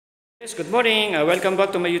Yes, good morning. Welcome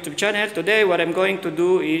back to my YouTube channel. Today, what I'm going to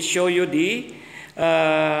do is show you the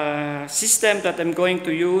system that I'm going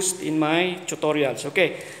to use in my tutorials.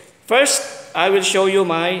 Okay, first, I will show you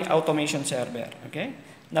my automation server. Okay,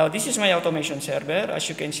 now this is my automation server. As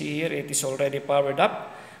you can see here, it is already powered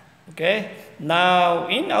up. Okay, now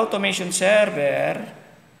in automation server,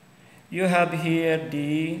 you have here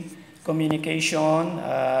the communication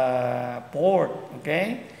port.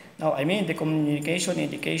 Okay. Now, I mean the communication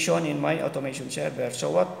indication in my automation server.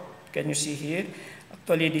 So what can you see here?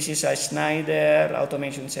 Actually, this is a Schneider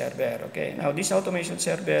automation server. Okay. Now, this automation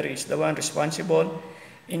server is the one responsible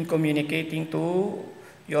in communicating to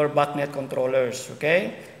your Bacnet controllers.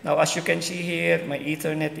 Okay. Now, as you can see here, my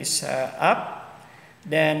Ethernet is up.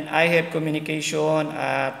 Then I have communication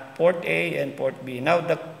at port A and port B. Now,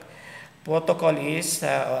 the protocol is,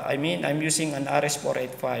 I'm using an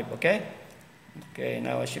RS485. Okay. Okay,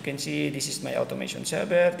 now as you can see, this is my automation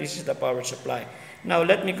server. This is the power supply. Now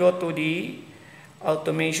let me go to the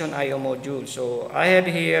automation I/O module. So I have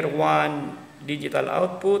here one digital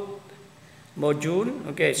output module.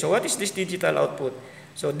 Okay, so what is this digital output?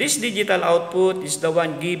 So this digital output is the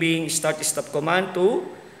one giving start-stop command to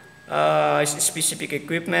specific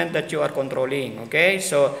equipment that you are controlling. Okay,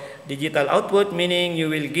 so digital output meaning you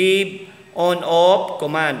will give on-off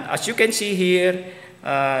command. As you can see here,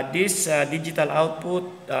 this digital output,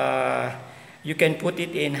 you can put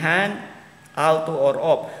it in hand, auto or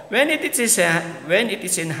off. When it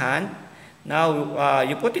is in hand, now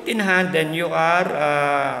you put it in hand, then you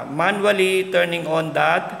are manually turning on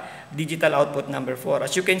that digital output number 4.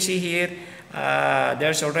 As you can see here,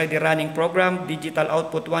 there's already running program. Digital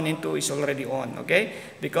output 1 and 2 is already on, okay?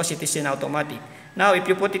 Because it is in automatic. Now, if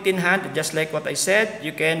you put it in hand, just like what I said,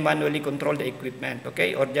 you can manually control the equipment,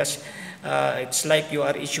 okay? Or just, it's like you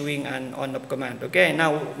are issuing an on-off command, okay?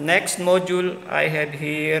 Now, next module, I have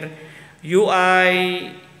here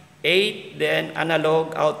UI 8, then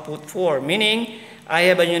analog output 4, meaning I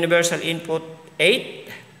have a universal input 8,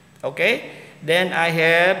 okay? Then I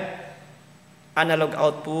have analog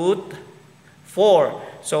output 4.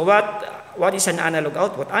 So what is an analog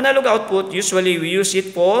output? Analog output, usually we use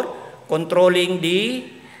it for controlling the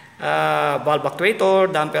valve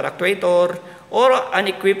actuator, damper actuator, or an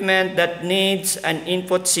equipment that needs an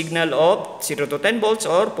input signal of 0 to 10 volts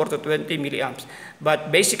or 4 to 20 milliamps.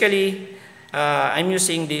 But basically, I'm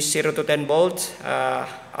using this 0 to 10 volts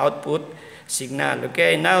output signal.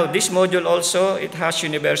 Okay, now this module also, it has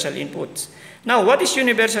universal inputs. Now, what is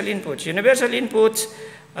universal inputs? Universal inputs,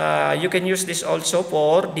 you can use this also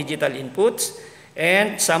for digital inputs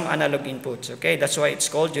and some analog inputs. Okay, that's why it's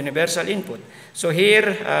called universal input. So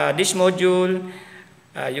here, this module,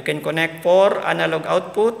 you can connect 4 analog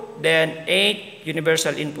output, then 8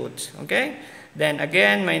 universal inputs. Okay, then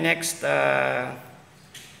again, my next I/O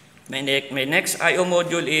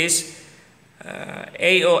module is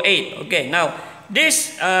AO8. Okay, now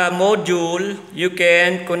this module, you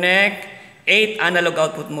can connect 8 analog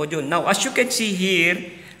output module. Now, as you can see here,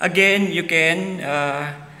 again, you can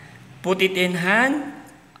put it in hand,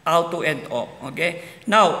 auto and off. Okay.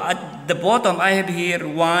 Now at the bottom, I have here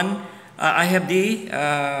one. I have the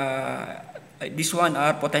this one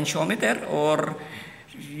are potentiometer, or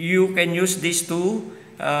you can use this to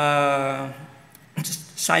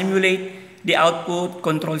simulate the output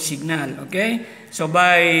control signal. Okay. So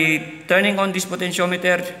by turning on this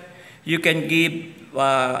potentiometer, you can give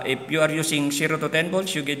if you are using 0 to 10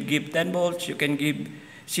 volts, you can give 10 volts. You can give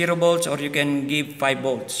 0 volts, or you can give 5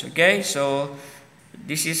 volts. Okay, so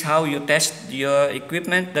this is how you test your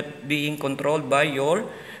equipment that being controlled by your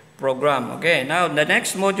program. Okay, now the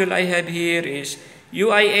next module I have here is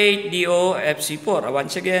UI8 DO FC4.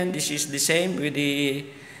 Once again, this is the same with the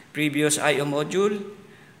previous I/O module.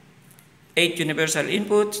 8 universal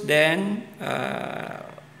inputs, then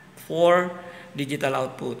 4 digital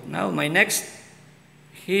output. Now my next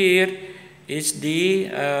here is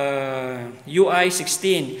the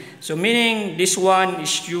UI16. So meaning this one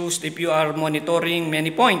is used if you are monitoring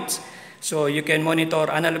many points. So you can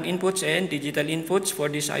monitor analog inputs and digital inputs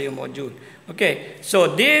for this I/O module. Okay,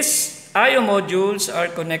 so these I/O modules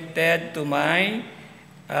are connected to my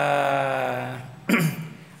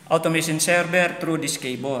automation server through this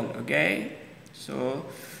cable. Okay, so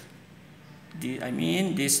these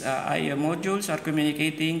I/O modules are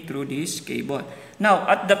communicating through this cable. Now,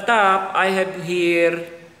 at the top, I have here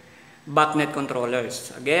Bacnet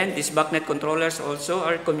controllers. Again, these Bacnet controllers also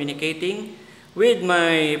are communicating with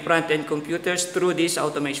my front-end computers through this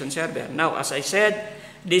automation server. Now, as I said,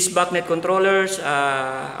 these Bacnet controllers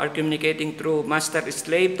are communicating through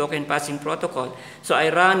master-slave token passing protocol. So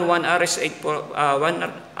I run one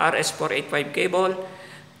RS485 cable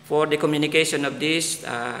for the communication of these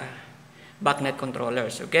Bacnet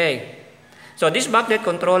controllers. Okay. So these Bacnet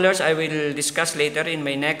controllers I will discuss later in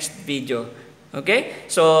my next video. Okay.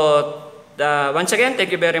 So once again,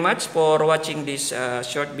 thank you very much for watching these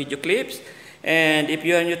short video clips. And if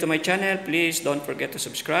you are new to my channel, please don't forget to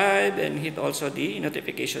subscribe and hit also the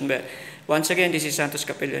notification bell. Once again, this is Santos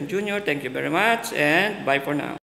Capellan Jr. Thank you very much and bye for now.